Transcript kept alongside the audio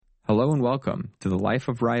Hello and welcome to The Life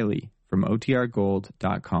of Riley from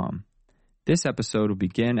OTRGold.com. This episode will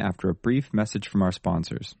begin after a brief message from our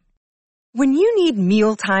sponsors. When you need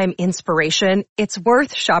mealtime inspiration, it's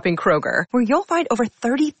worth shopping Kroger, where you'll find over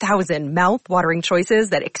 30,000 mouth-watering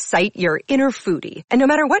choices that excite your inner foodie. And no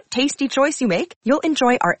matter what tasty choice you make, you'll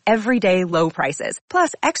enjoy our everyday low prices,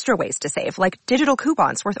 plus extra ways to save, like digital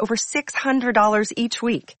coupons worth over $600 each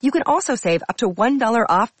week. You can also save up to $1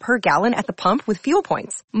 off per gallon at the pump with fuel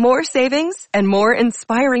points. More savings and more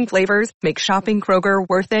inspiring flavors make shopping Kroger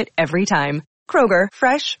worth it every time. Kroger,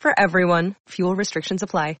 fresh for everyone. Fuel restrictions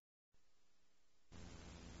apply.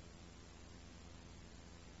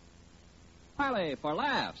 Riley for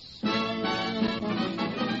laughs.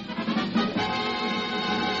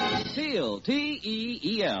 Teal,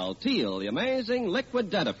 T-E-E-L, Teal, the amazing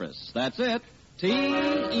liquid dentifrice. That's it,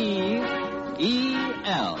 T-E-E-L.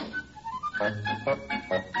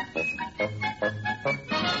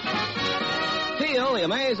 Teal, the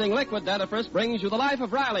amazing liquid dentifrice, brings you The Life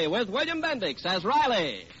of Riley with William Bendix as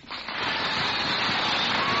Riley.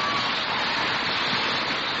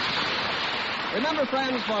 Remember,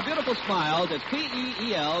 friends, for beautiful smiles, it's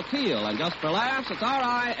T-E-E-L, Teal. And just for laughs, it's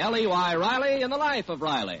R-I-L-E-Y, Riley in The Life of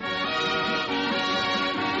Riley.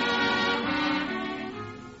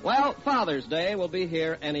 Well, Father's Day will be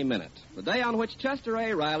here any minute. The day on which Chester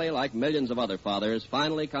A. Riley, like millions of other fathers,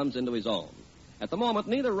 finally comes into his own. At the moment,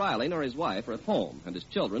 neither Riley nor his wife are at home, and his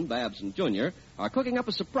children, Babs and Junior, are cooking up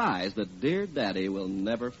a surprise that dear Daddy will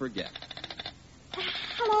never forget.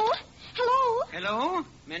 Hello? Hello? Hello?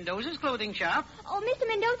 Mendoza's clothing shop? Oh, Mr.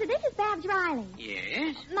 Mendoza, this is Babs Riley.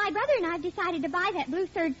 Yes? My brother and I have decided to buy that blue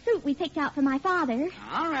serge suit we picked out for my father.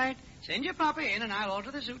 All right. Send your papa in and I'll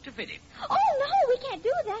alter the suit to fit him. Oh, no, we can't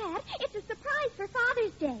do that. It's a surprise for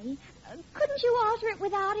Father's Day. Couldn't you alter it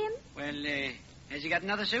without him? Well, has he got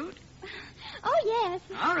another suit? Oh, yes.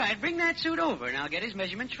 All right, bring that suit over and I'll get his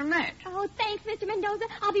measurements from that. Oh, thanks, Mr. Mendoza.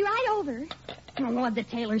 I'll be right over. What'd the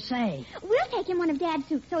tailor say? We'll take him one of Dad's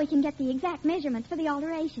suits so he can get the exact measurements for the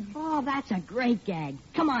alteration. Oh, that's a great gag.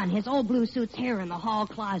 Come on, his old blue suit's here in the hall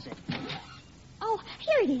closet. Oh,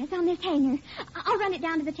 here it is on this hanger. I'll run it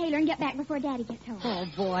down to the tailor and get back before Daddy gets home. Oh,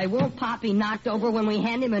 boy, won't Pop be knocked over when we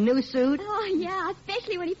hand him a new suit? Oh, yeah,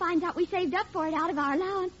 especially when he finds out we saved up for it out of our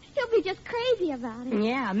allowance. He'll be just crazy about it.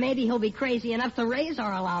 Yeah, maybe he'll be crazy enough to raise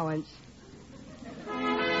our allowance.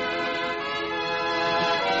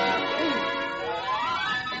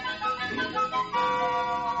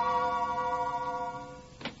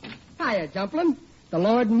 Hiya, Dumplin'. The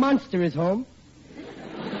Lord Monster is home.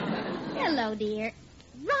 Hello, dear.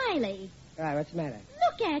 Riley. All right, what's the matter?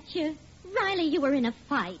 Look at you. Riley, you were in a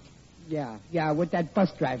fight. Yeah, with that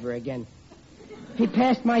bus driver again. He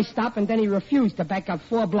passed my stop, and then he refused to back up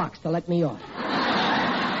 4 blocks to let me off.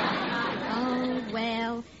 Oh,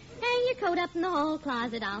 well. Hang your coat up in the hall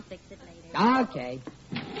closet. I'll fix it later. Okay.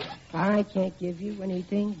 I can't give you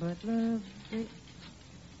anything but love.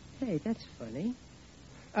 Hey, that's funny.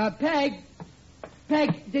 Peg,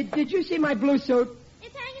 did you see my blue suit?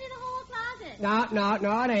 It's hanging in the hall closet.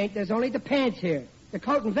 No, it ain't. There's only the pants here. The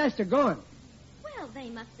coat and vest are gone. Well, they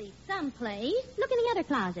must be someplace. Look in the other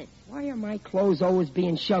closet. Why are my clothes always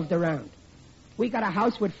being shoved around? We got a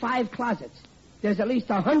house with 5 closets. There's at least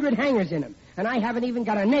 100 hangers in them, and I haven't even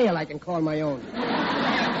got a nail I can call my own.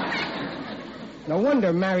 No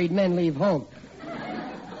wonder married men leave home.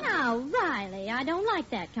 Now, Riley, I don't like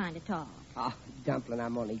that kind of talk. Oh, Dumplin',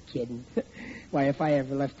 I'm only kidding. Why, if I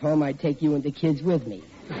ever left home, I'd take you and the kids with me.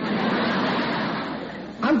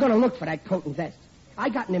 I'm going to look for that coat and vest. I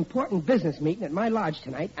got an important business meeting at my lodge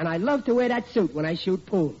tonight, and I love to wear that suit when I shoot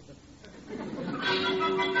pool.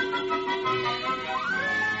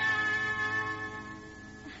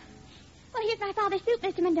 Well, here's my father's suit,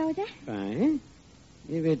 Mr. Mendoza. Fine.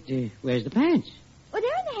 Yeah, but where's the pants? Well,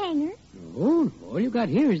 they're in the hanger. Oh, all you got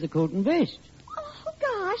here is the coat and vest. Oh,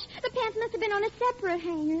 gosh. The pants must have been on a separate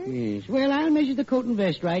hanger. Yes. Well, I'll measure the coat and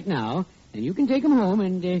vest right now, and you can take them home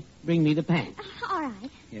and bring me the pants. All right.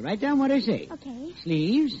 Yeah, write down what I say. Okay.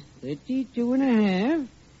 Sleeves, 32 and a half.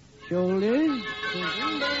 Shoulders.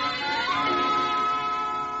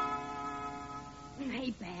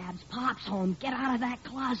 Hey, Babs, Pop's home. Get out of that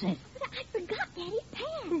closet. But I forgot Daddy's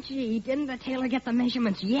pants. Gee, didn't the tailor get the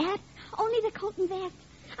measurements yet? Only the coat and vest.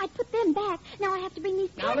 I put them back. Now I have to bring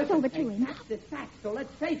these pants over to him. That's the fact, so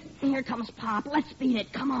let's face it. Here comes Pop. Let's beat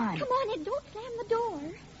it. Come on. Come on, Ed. Don't slam the door.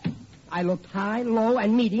 I looked high, low,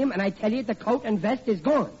 and medium, and I tell you the coat and vest is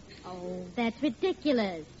gone. Oh, that's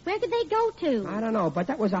ridiculous. Where could they go to? I don't know, but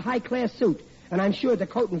that was a high-class suit, and I'm sure the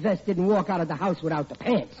coat and vest didn't walk out of the house without the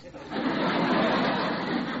pants.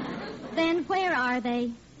 Then where are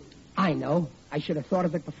they? I know. I should have thought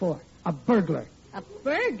of it before. A burglar. A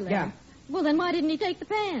burglar? Yeah. Well, then why didn't he take the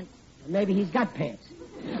pants? Maybe he's got pants.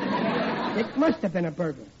 It must have been a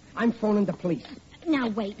burglar. I'm phoning the police. Now,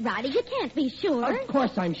 wait, Riley, you can't be sure. Of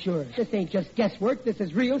course I'm sure. This ain't just guesswork. This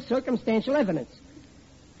is real circumstantial evidence.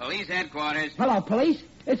 Police headquarters. Hello, police.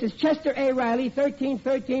 This is Chester A. Riley,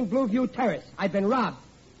 1313 Blueview Terrace. I've been robbed.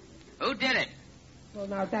 Who did it? Well,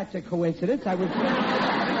 now, that's a coincidence. I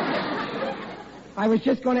was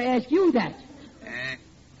just going to ask you that.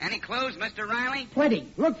 Any clues, Mr. Riley?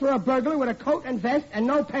 Plenty. Look for a burglar with a coat and vest and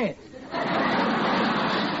no pants.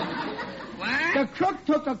 What? The crook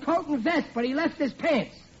took a coat and vest, but he left his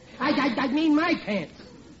pants. I mean my pants.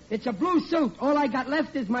 It's a blue suit. All I got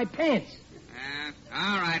left is my pants.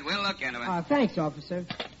 All right, we'll look into it. Thanks, officer.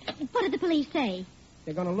 What did the police say?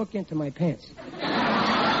 They're going to look into my pants.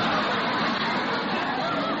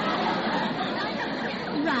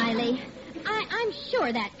 Riley, I'm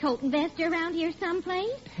sure that coat and vest are around here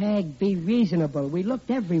someplace. Peg, be reasonable. We looked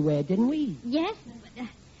everywhere, didn't we? Yes, but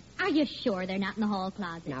are you sure they're not in the hall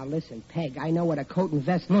closet? Now, listen, Peg, I know what a coat and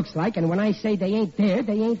vest looks like, and when I say they ain't there,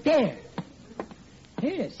 they ain't there.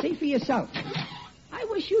 Here, see for yourself. I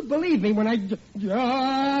wish you'd believe me when I...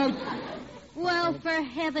 Well, for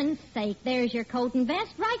heaven's sake, there's your coat and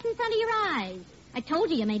vest right in front of your eyes. I told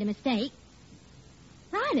you made a mistake.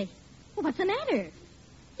 Riley, well, what's the matter?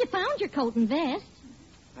 You found your coat and vest.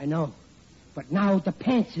 I know, but now the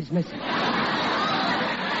pants is missing.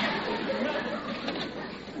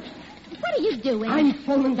 What are you doing? I'm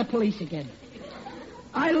phoning the police again.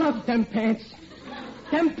 I love them pants.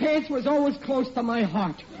 Them pants was always close to my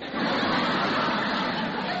heart.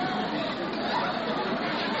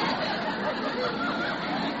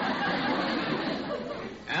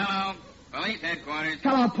 Hello, police headquarters.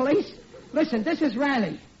 Hello, police. Listen, this is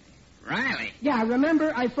Riley. Riley? Yeah,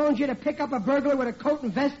 remember I phoned you to pick up a burglar with a coat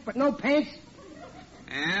and vest but no pants?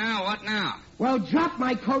 Yeah, what now? Well, drop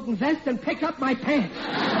my coat and vest and pick up my pants.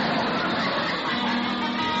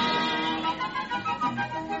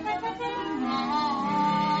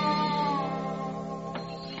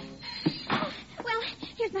 Well,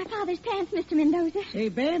 here's my father's pants, Mr. Mendoza. Say,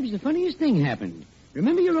 Babs, the funniest thing happened.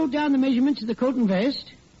 Remember you wrote down the measurements of the coat and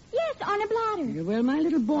vest? Yes, on a blotter. Well, my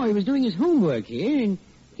little boy was doing his homework here, and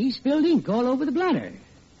he spilled ink all over the blotter.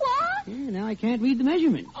 What? Yeah, now I can't read the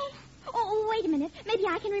measurements. Oh, wait a minute. Maybe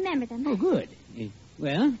I can remember them. Oh, good.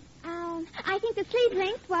 Well? I think the sleeve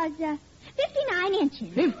length was 59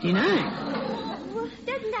 inches. 59? Well,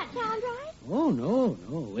 doesn't that sound right? Oh, no.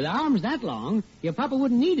 With arms that long, your papa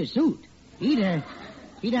wouldn't need a suit. He'd have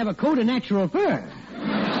a coat of natural fur.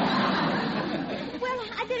 Well,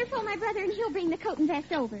 I'd better phone my brother and he'll bring the coat and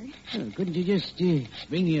vest over. Well, couldn't you just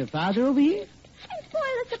bring your father over here? And spoil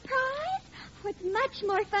the surprise? Oh, it's much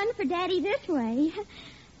more fun for Daddy this way.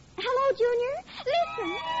 Hello, Junior.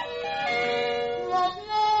 Listen.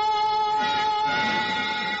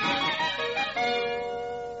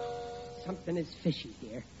 Something is fishy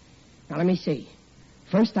here. Now, let me see.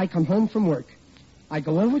 First, I come home from work. I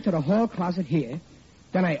go over to the hall closet here.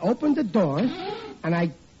 Then I open the door, and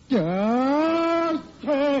I...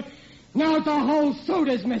 now the whole suit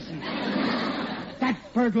is missing. That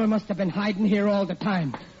burglar must have been hiding here all the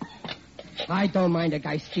time. I don't mind a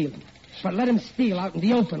guy stealing, but let him steal out in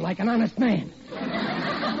the open like an honest man.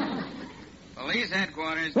 Police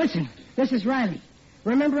headquarters. Listen, this is Riley.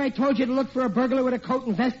 Remember I told you to look for a burglar with a coat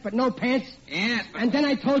and vest but no pants? Yes, but... And then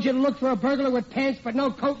I told you to look for a burglar with pants but no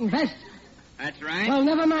coat and vest? That's right. Well,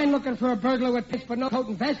 never mind looking for a burglar with pants but no coat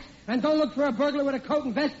and vest. And don't look for a burglar with a coat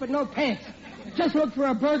and vest but no pants. Just look for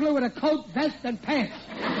a burglar with a coat, vest, and pants.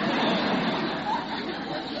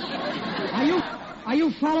 Are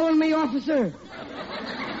you following me, officer?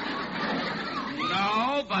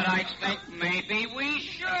 No, but I think maybe we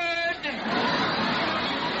should.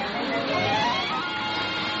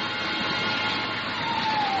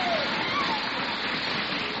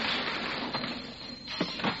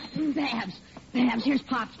 Babs, here's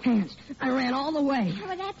Pop's pants. I ran all the way.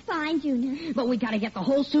 Oh, that's fine, Junior. But we got to get the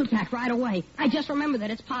whole suit packed right away. I just remember that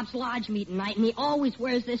it's Pop's lodge meeting night, and he always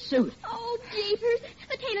wears this suit. Oh, jeepers.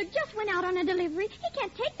 The tailor just went out on a delivery. He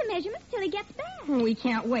can't take the measurements till he gets back. We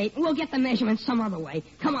can't wait. We'll get the measurements some other way.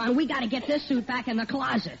 Come on, we got to get this suit back in the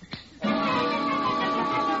closet. You,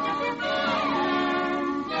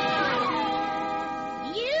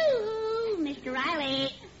 Mr.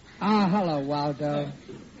 Riley. Ah, hello, Waldo.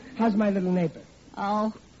 How's my little neighbor?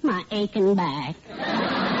 Oh, my aching back.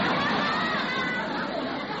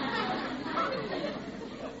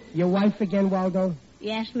 Your wife again, Waldo?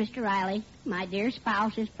 Yes, Mr. Riley. My dear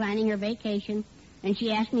spouse is planning her vacation, and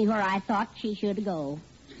she asked me where I thought she should go.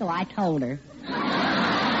 So I told her.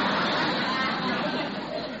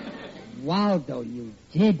 Waldo, you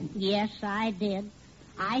didn't. Yes, I did.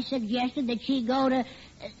 I suggested that she go to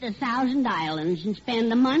the Thousand Islands and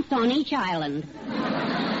spend a month on each island.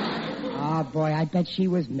 Oh, boy, I bet she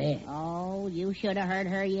was mad. Oh, you should have heard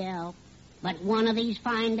her yell. But one of these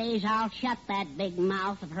fine days, I'll shut that big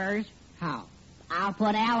mouth of hers. How? I'll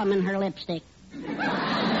put alum in her lipstick.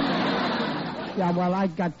 Yeah, well, I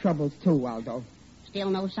got troubles, too, Waldo. Still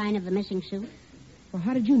no sign of the missing suit? Well,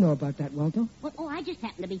 how did you know about that, Waldo? Well, I just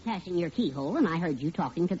happened to be passing your keyhole, and I heard you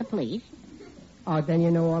talking to the police. Oh, then you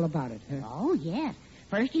know all about it, huh? Oh, yes.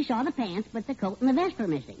 First you saw the pants, but the coat and the vest were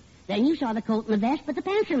missing. Then you saw the coat and the vest, but the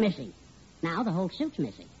pants were missing. Now the whole suit's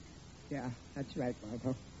missing. Yeah, that's right,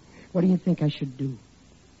 Waldo. What do you think I should do?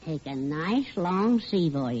 Take a nice long sea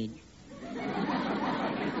voyage.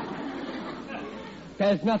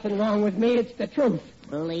 There's nothing wrong with me. It's the truth.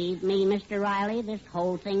 Believe me, Mr. Riley, this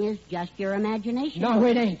whole thing is just your imagination. No,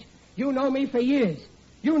 it ain't. You know me for years.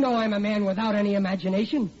 You know I'm a man without any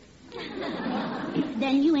imagination.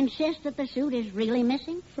 Then you insist that the suit is really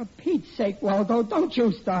missing? For Pete's sake, Waldo, don't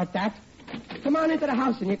you start that. Come on into the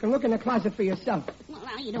house and you can look in the closet for yourself. Well,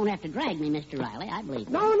 now, you don't have to drag me, Mr. Riley. I believe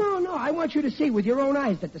you. No. I want you to see with your own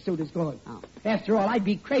eyes that the suit is gone. Oh. After all, I'd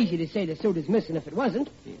be crazy to say the suit is missing if it wasn't.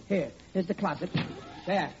 Here's the closet.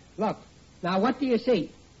 There, look. Now, what do you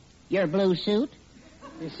see? Your blue suit?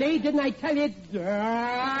 You see, didn't I tell you?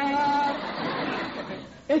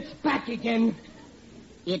 It's back again.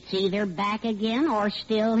 It's either back again or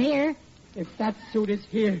still here. If that suit is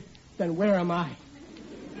here, then where am I?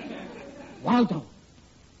 Waldo,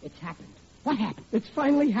 it's happened. What happened? It's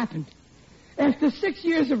finally happened. After 6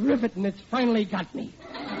 years of riveting, it's finally got me.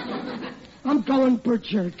 I'm going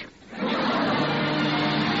berserk.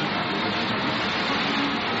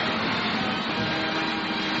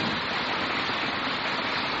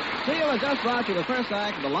 Teal has just brought you the first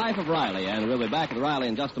act of The Life of Riley, and we'll be back with Riley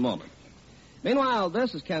in just a moment. Meanwhile,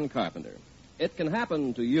 this is Ken Carpenter. It can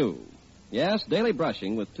happen to you. Yes, daily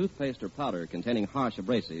brushing with toothpaste or powder containing harsh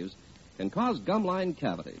abrasives can cause gum-lined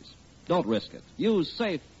cavities. Don't risk it. Use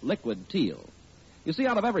safe liquid Teal. You see,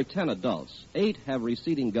 out of every 10 adults, 8 have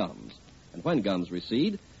receding gums. And when gums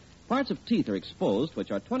recede, parts of teeth are exposed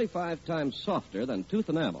which are 25 times softer than tooth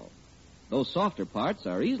enamel. Those softer parts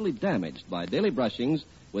are easily damaged by daily brushings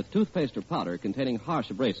with toothpaste or powder containing harsh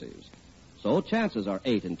abrasives. So chances are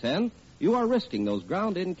 8 in 10 you are risking those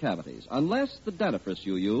ground-in cavities unless the dentifrice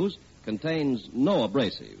you use contains no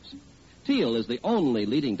abrasives. Teal is the only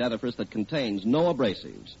leading dentifrice that contains no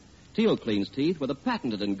abrasives. Teal cleans teeth with a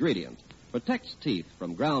patented ingredient, protects teeth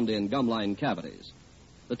from ground-in gum-lined cavities.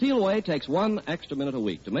 The Teal way takes 1 extra minute a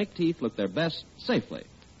week to make teeth look their best safely.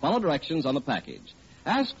 Follow directions on the package.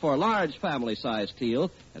 Ask for large family-size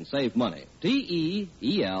Teal and save money.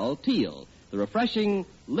 T-E-E-L, Teal, the refreshing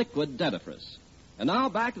liquid dentifrice. And now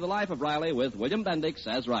back to The Life of Riley with William Bendix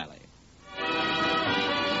as Riley.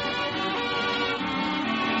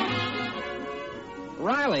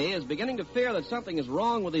 Riley is beginning to fear that something is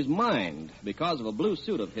wrong with his mind because of a blue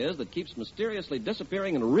suit of his that keeps mysteriously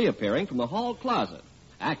disappearing and reappearing from the hall closet.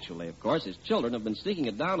 Actually, of course, his children have been sneaking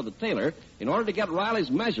it down to the tailor in order to get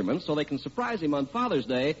Riley's measurements so they can surprise him on Father's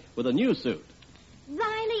Day with a new suit.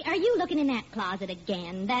 Riley, are you looking in that closet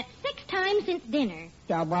again? That's 6 times since dinner.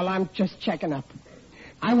 Yeah, well, I'm just checking up.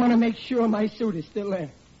 I want to make sure my suit is still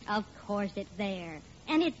there. Of course it's there.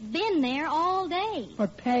 And it's been there all day.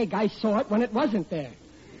 But, Peg, I saw it when it wasn't there.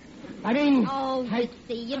 I mean... Oh, you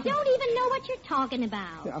see, you don't even know what you're talking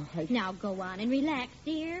about. Yeah, Now, go on and relax,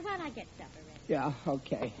 dear, while I get supper ready. Yeah,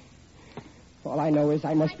 okay. All I know is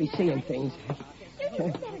I must be seeing things. You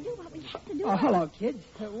better do what we have to do. Oh, hello, kids.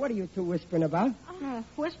 What are you two whispering about?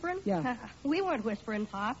 Whispering? Yeah. We weren't whispering,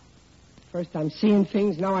 Pop. First I'm seeing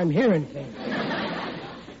things, now I'm hearing things.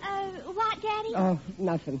 What, Daddy? Oh,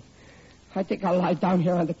 nothing. I think I'll lie down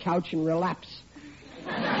here on the couch and relapse.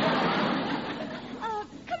 Come on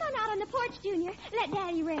out on the porch, Junior. Let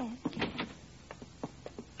Daddy rest.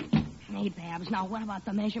 Hey, Babs, now what about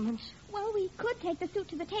the measurements? Well, we could take the suit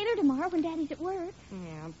to the tailor tomorrow when Daddy's at work.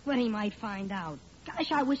 Yeah, but he might find out.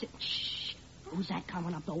 Gosh, I wish it... Shh! Who's that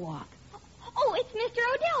coming up the walk? Oh, it's Mr.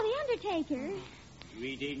 Odell, the undertaker.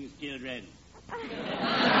 Greetings, children.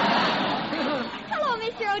 Hello,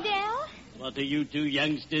 Mr. Odell. What are you two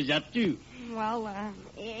youngsters up to? Well,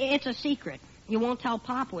 it's a secret. You won't tell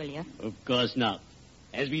Pop, will you? Of course not.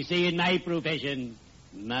 As we say in my profession,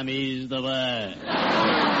 Mummy's the word.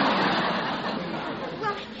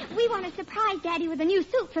 Well, we want to surprise Daddy with a new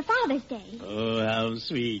suit for Father's Day. Oh, how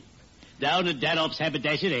sweet. Down at Daroff's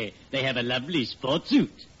haberdashery, they have a lovely sport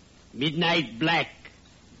suit. Midnight black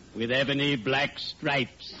with ebony black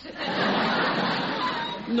stripes.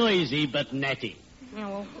 Noisy but natty.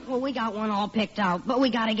 Yeah, well, we got one all picked out, but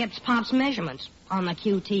we got to get Pop's measurements on the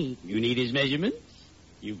QT. You need his measurements?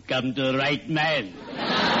 You've come to the right man.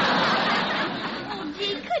 Oh,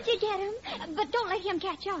 gee, could you get him? But don't let him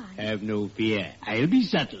catch on. Have no fear. I'll be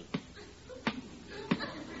subtle.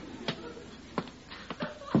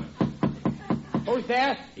 Who's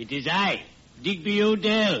there? It is I, Digby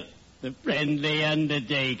Odell, the friendly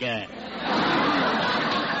undertaker.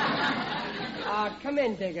 Come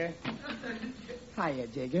in, Digger. Hiya,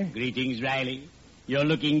 Digger. Greetings, Riley. You're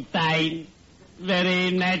looking fine.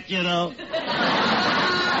 Very natural.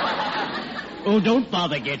 Oh, don't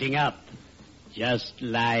bother getting up. Just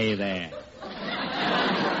lie there.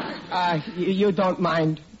 You don't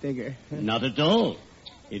mind, Digger? Not at all.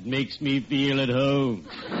 It makes me feel at home.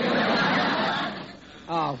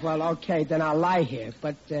 Oh, well, okay, then I'll lie here,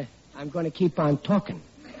 but I'm going to keep on talking.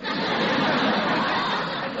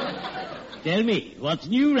 Tell me, what's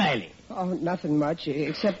new, Riley? Oh, nothing much,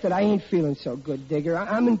 except that I ain't feeling so good, Digger.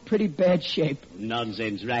 I'm in pretty bad shape.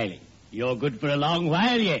 Nonsense, Riley. You're good for a long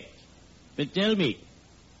while yet. But tell me,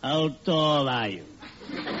 how tall are you?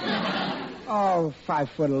 Oh,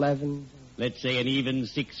 5'11". Let's say an even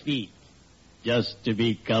 6 feet, just to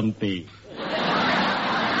be comfy.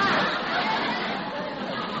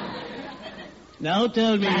 Now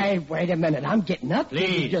tell me... Hey, wait a minute. I'm getting up.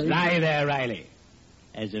 Please, lie there, Riley.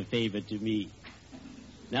 As a favor to me.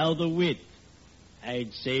 Now the width.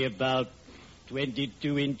 I'd say about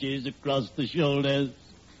 22 inches across the shoulders.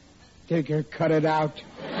 Digger, cut it out.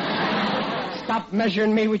 Stop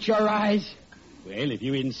measuring me with your eyes. Well, if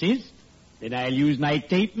you insist, then I'll use my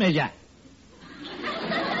tape measure.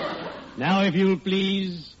 Now, if you'll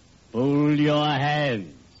please, fold your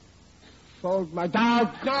hands. Fold my... No,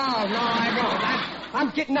 I won't.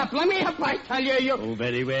 I'm getting up. Let me up, I tell you. Oh,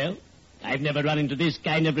 very well. I've never run into this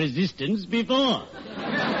kind of resistance before.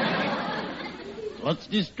 What's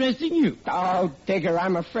distressing you? Oh, Digger,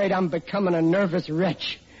 I'm afraid I'm becoming a nervous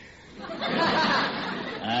wretch.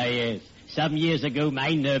 Ah, yes. Some years ago,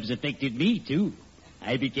 my nerves affected me, too.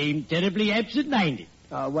 I became terribly absent-minded.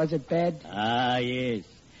 Was it bad? Ah, yes.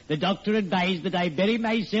 The doctor advised that I bury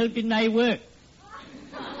myself in my work.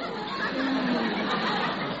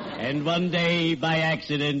 And one day, by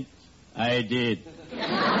accident, I did.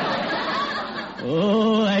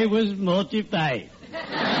 Oh, I was mortified.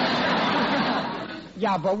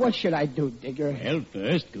 Yeah, but what should I do, Digger? Well,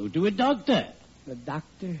 first, go to a doctor. The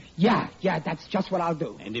doctor? Yeah, that's just what I'll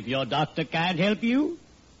do. And if your doctor can't help you,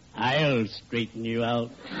 I'll straighten you out.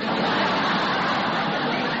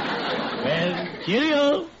 Well,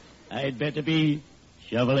 cheerio. I'd better be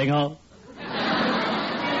shoveling off.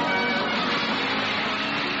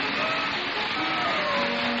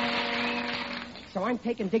 So I'm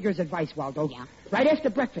taking Digger's advice, Waldo. Yeah. Right after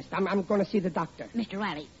breakfast, I'm going to see the doctor. Mr.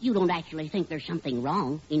 Riley, you don't actually think there's something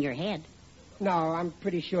wrong in your head? No, I'm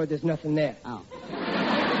pretty sure there's nothing there. Oh.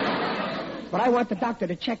 But I want the doctor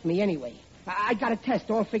to check me anyway. I got a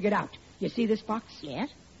test all figured out. You see this box? Yes?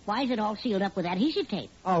 Why is it all sealed up with adhesive tape?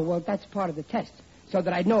 Oh, well, that's part of the test, so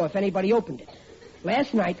that I'd know if anybody opened it.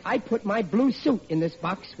 Last night, I put my blue suit in this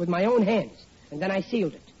box with my own hands, and then I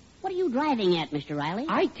sealed it. What are you driving at, Mr. Riley?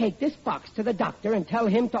 I take this box to the doctor and tell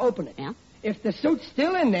him to open it. Yeah? If the suit's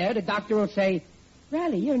still in there, the doctor will say,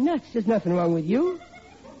 Riley, you're nuts. There's nothing wrong with you.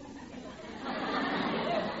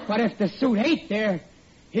 But if the suit ain't there,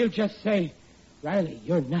 he'll just say, Riley,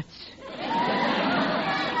 you're nuts.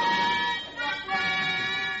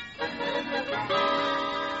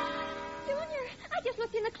 Junior, I just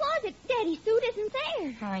looked in the closet. Daddy's suit isn't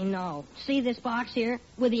there. I know. See this box here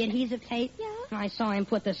with the adhesive tape? Yeah? I saw him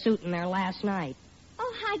put the suit in there last night.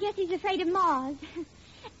 Oh, I guess he's afraid of moths.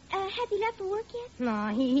 Has he left for work yet? No,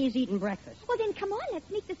 he's eating breakfast. Well, then come on. Let's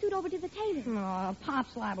sneak the suit over to the tailor. No,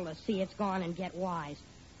 Pop's liable to see it's gone and get wise.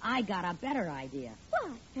 I got a better idea.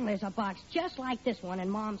 What? There's a box just like this one in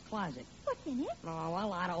Mom's closet. What's in it? Oh, a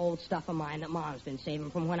lot of old stuff of mine that Mom's been saving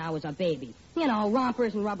from when I was a baby. You know,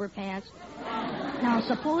 rompers and rubber pants. Now,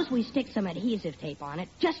 suppose we stick some adhesive tape on it,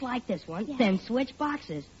 just like this one, then switch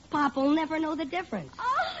boxes. Pop will never know the difference.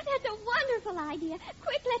 Oh, that's a wonderful idea.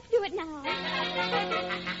 Quick, let's do it now.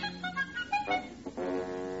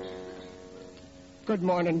 Good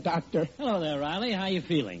morning, Doctor. Hello there, Riley. How you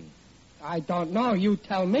feeling? I don't know. You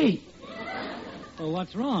tell me. Well,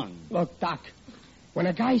 what's wrong? Look, Doc, when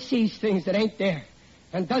a guy sees things that ain't there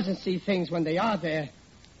and doesn't see things when they are there,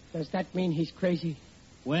 does that mean he's crazy?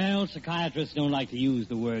 Well, psychiatrists don't like to use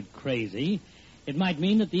the word crazy. It might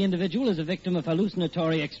mean that the individual is a victim of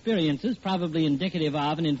hallucinatory experiences, probably indicative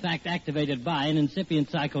of and, in fact, activated by an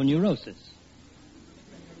incipient psychoneurosis.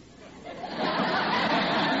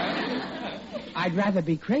 I'd rather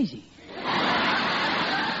be crazy.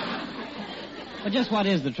 But just what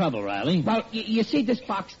is the trouble, Riley? Well, you see this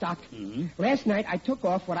box, Doc? Mm-hmm. Last night I took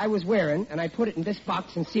off what I was wearing, and I put it in this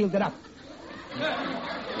box and sealed it up.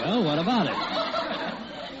 Well, what about it?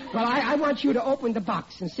 Well, I want you to open the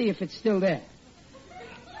box and see if it's still there.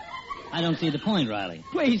 I don't see the point, Riley.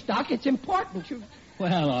 Please, Doc, it's important.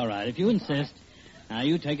 Well, all right, if you insist. Now,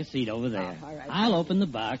 you take a seat over there. All right. I'll open the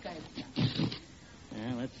box.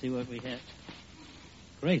 Well, let's see what we have.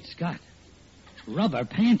 Great Scott. Rubber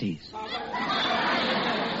panties. What's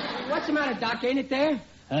the matter, Doc? Ain't it there?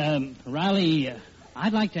 Riley,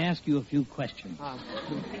 I'd like to ask you a few questions.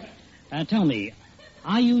 Tell me,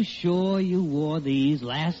 are you sure you wore these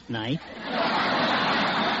last night?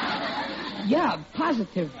 Yeah,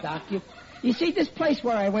 positive, Doc. You see, this place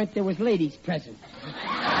where I went, there was ladies present.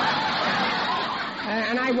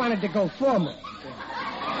 And I wanted to go formal.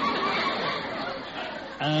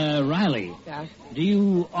 Riley, Yeah? do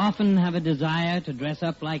you often have a desire to dress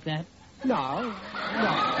up like that? No,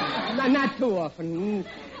 not too often.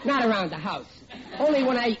 Not around the house. Only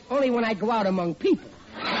when I go out among people.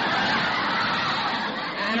 And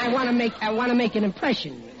I want to make an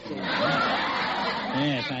impression.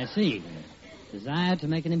 Yes, I see. Desire to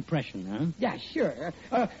make an impression, huh? Yeah, sure.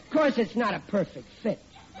 Of course, it's not a perfect fit.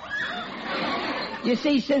 You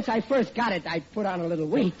see, since I first got it, I put on a little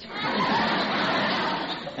weight.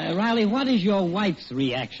 Riley, what is your wife's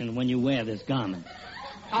reaction when you wear this garment?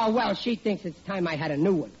 Oh, well, she thinks it's time I had a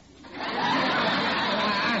new one.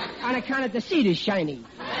 On account of the seat is shiny.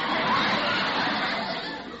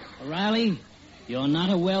 Riley, you're not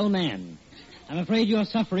a well man. I'm afraid you're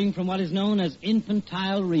suffering from what is known as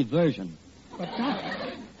infantile reversion. But,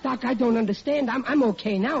 Doc, I don't understand. I'm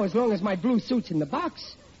okay now as long as my blue suit's in the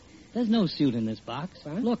box. There's no suit in this box.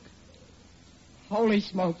 Huh? Look. Holy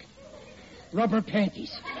smoke. Rubber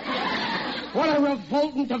panties. What a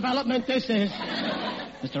revolting development this is.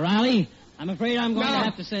 Mr. Riley, I'm afraid I'm going to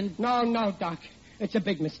have to send... No, Doc. It's a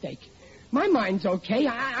big mistake. My mind's okay.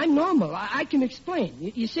 I'm normal. I can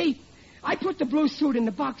explain. You see, I put the blue suit in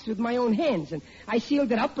the box with my own hands, and I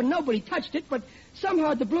sealed it up, and nobody touched it, but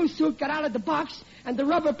somehow the blue suit got out of the box, and the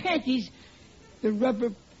rubber panties...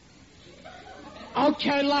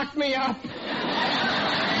 Okay, lock me up.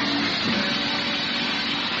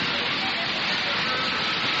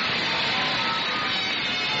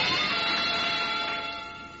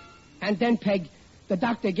 And then, Peg, the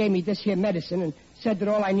doctor gave me this here medicine and said that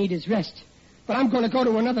all I need is rest. But I'm going to go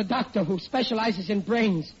to another doctor who specializes in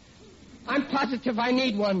brains. I'm positive I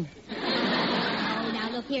need one. Oh, now,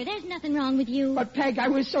 look here. There's nothing wrong with you. But, Peg, I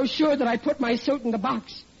was so sure that I put my suit in the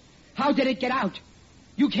box. How did it get out?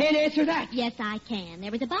 You can't answer that. Yes, I can.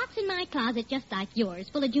 There was a box in my closet just like yours,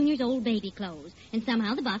 full of Junior's old baby clothes. And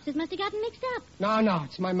somehow the boxes must have gotten mixed up. No,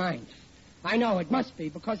 it's my mind. I know it must be,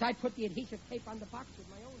 because I put the adhesive tape on the box with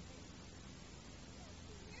my own hand.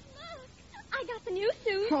 Look, I got the new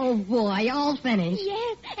suit. Oh, boy, all finished.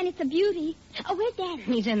 Yes, and it's a beauty. Oh, where's Daddy?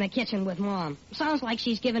 He's in the kitchen with Mom. Sounds like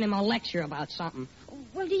she's giving him a lecture about something.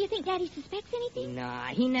 Well, do you think Daddy suspects anything? Nah,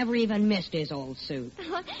 he never even missed his old suit.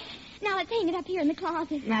 Now let's hang it up here in the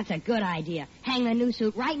closet. That's a good idea. Hang the new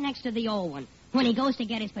suit right next to the old one. When he goes to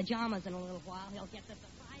get his pajamas in a little while, he'll get the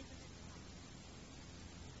surprise of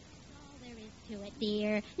That's all there is to it,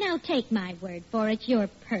 dear. Now take my word for it. You're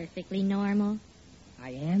perfectly normal.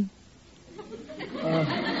 I am?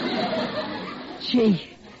 Gee,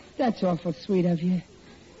 that's awful sweet of you.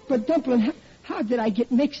 But, Dumplin', how did I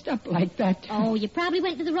get mixed up like that? Oh, you probably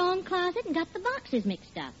went to the wrong closet and got the boxes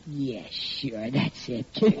mixed up. Yeah, sure, that's it.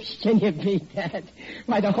 Can you beat that?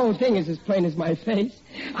 Why, the whole thing is as plain as my face.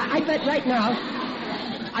 I bet right now...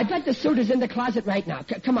 I bet the suit is in the closet right now.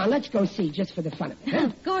 Come on, let's go see, just for the fun of it. Huh?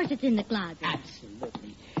 Of course it's in the closet.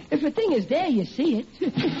 Absolutely. If a thing is there, you see it.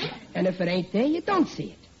 And if it ain't there, you don't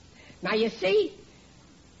see it. Now, you see...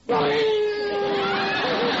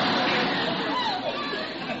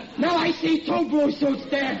 Now I see two blue suits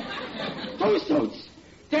there. Two suits.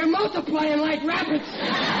 They're multiplying like rabbits.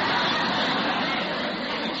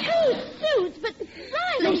 Two suits, but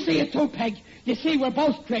Riley... You see it too, Peg. You see, we're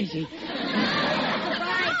both crazy.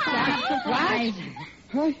 Surprise.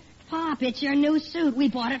 Huh? Pop, it's your new suit. We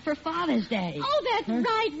bought it for Father's Day. Oh, that's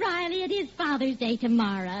right, Riley. It is Father's Day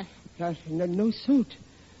tomorrow. The new suit.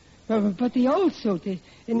 But the old suit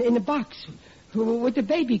in the box with the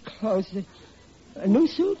baby clothes. A new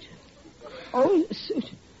suit? Old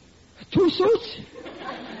suit? Two suits?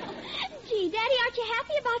 Gee, Daddy, aren't you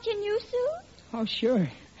happy about your new suit? Oh, sure.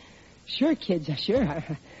 Sure, kids. Sure.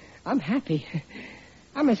 I'm happy.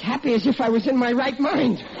 I'm as happy as if I was in my right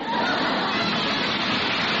mind.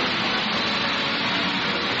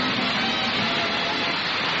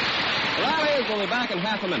 Riley's will be back in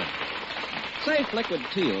half a minute. Safe liquid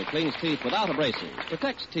Teal cleans teeth without abrasives,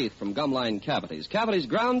 protects teeth from gum-lined cavities, cavities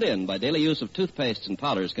ground in by daily use of toothpastes and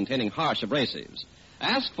powders containing harsh abrasives.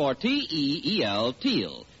 Ask for T-E-E-L,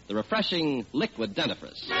 Teal, the refreshing liquid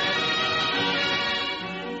dentifrice.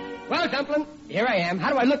 Well, Dumpling, here I am.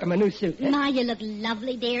 How do I look in my new suit? My, you look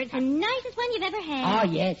lovely, dear. It's the nicest one you've ever had.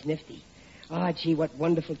 Oh, yeah, it's nifty. Oh, gee, what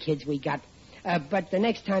wonderful kids we got. But the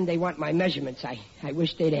next time they want my measurements, I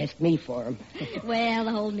wish they'd ask me for them. Well,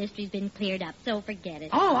 the whole mystery's been cleared up, so forget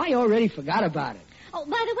it. Oh, I already forgot about it. Oh,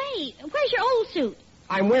 by the way, where's your old suit?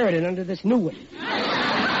 I'm wearing it under this new one.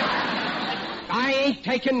 I ain't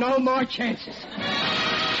taking no more chances.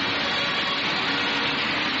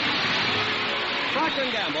 Procter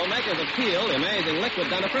 & Gamble, makers of Teal, the amazing liquid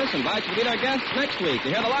dentifrice, invites you to be their guests next week to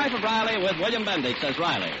hear The Life of Riley with William Bendix as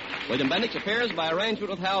Riley. William Bendix appears by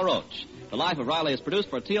arrangement with Hal Roach. The Life of Riley is produced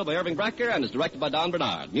for Teal by Irving Brecker and is directed by Don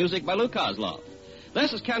Bernard. Music by Lou Kozloff.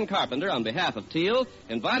 This is Ken Carpenter on behalf of Teal,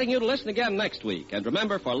 inviting you to listen again next week. And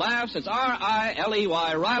remember, for laughs, it's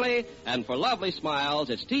R-I-L-E-Y, Riley, and for lovely smiles,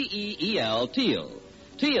 it's T-E-E-L, Teal.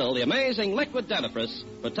 Teal, the amazing liquid dentifrice,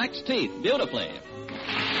 protects teeth beautifully.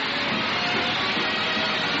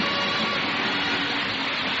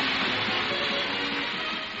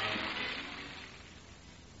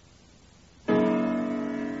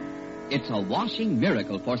 It's a washing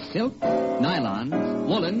miracle for silk, nylons,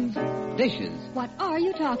 woolens, dishes. What are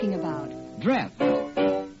you talking about?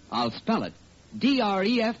 Dreft. I'll spell it.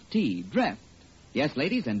 D-R-E-F-T, Dreft. Yes,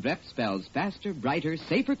 ladies, and Dreft spells faster, brighter,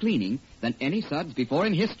 safer cleaning than any suds before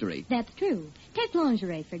in history. That's true. Take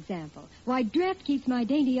lingerie, for example. Why, Dreft keeps my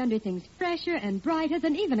dainty underthings fresher and brighter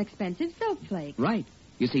than even expensive soap flakes. Right.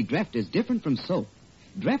 You see, Dreft is different from soap.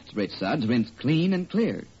 Dreft's rich suds rinse clean and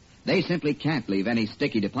clear. They simply can't leave any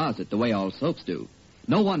sticky deposit the way all soaps do.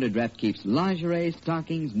 No wonder Dreft keeps lingerie,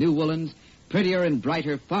 stockings, new woolens prettier and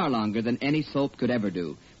brighter far longer than any soap could ever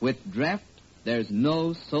do. With Dreft, there's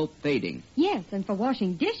no soap fading. Yes, and for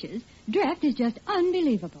washing dishes, Dreft is just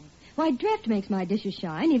unbelievable. Why, Dreft makes my dishes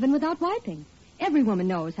shine even without wiping. Every woman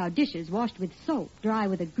knows how dishes washed with soap dry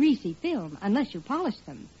with a greasy film unless you polish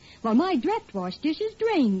them. Well, my Dreft wash dishes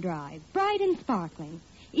drain dry, bright and sparkling.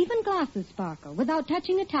 Even glasses sparkle without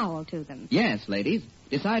touching a towel to them. Yes, ladies.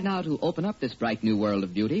 Decide now to open up this bright new world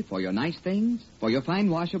of beauty for your nice things, for your fine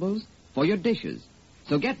washables, for your dishes.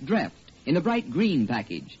 So get Dreft in the bright green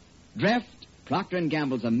package. Dreft, Procter &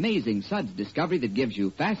 Gamble's amazing suds discovery that gives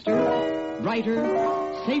you faster, brighter,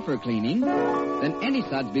 safer cleaning than any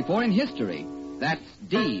suds before in history. That's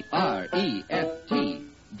D-R-E-F-T,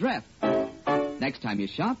 Dreft. Next time you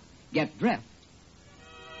shop, get Dreft.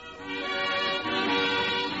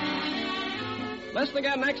 Listen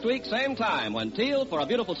again next week, same time, when Teal, for a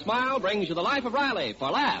Beautiful Smile, brings you The Life of Riley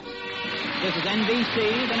for laughs. This is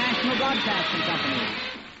NBC, the National Broadcasting Company.